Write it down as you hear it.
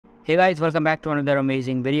Hey guys, welcome back to another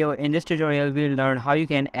amazing video. In this tutorial, we'll learn how you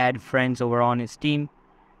can add friends over on Steam.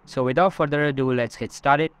 So without further ado, let's get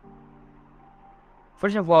started.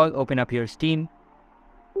 First of all, open up your Steam.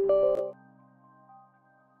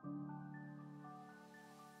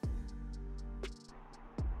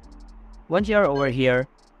 Once you are over here,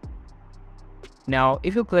 now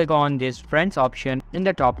if you click on this friends option in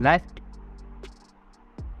the top left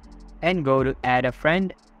and go to add a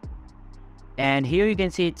friend, and here you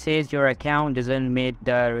can see it says your account doesn't meet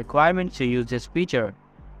the requirements to use this feature.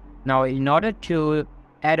 Now in order to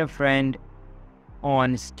add a friend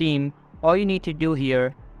on Steam, all you need to do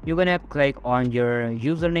here, you're gonna click on your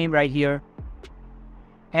username right here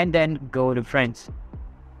and then go to friends.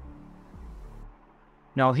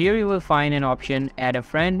 Now here you will find an option add a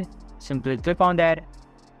friend. Simply click on that.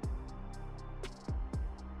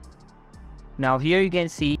 Now here you can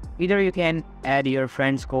see either you can add your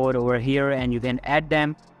friend's code over here and you can add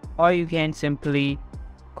them, or you can simply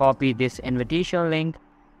copy this invitation link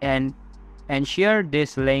and share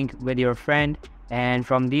this link with your friend, and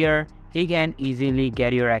from there he can easily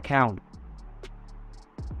get your account.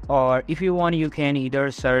 Or if you want, you can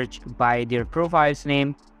either search by their profile's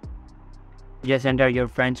name. Just enter your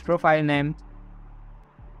friend's profile name,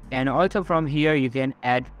 and also from here you can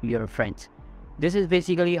add your friends. This is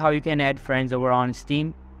basically how you can add friends over on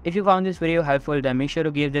Steam. If you found this video helpful, then make sure to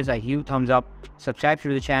give this a huge thumbs up, subscribe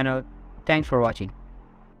to the channel. Thanks for watching.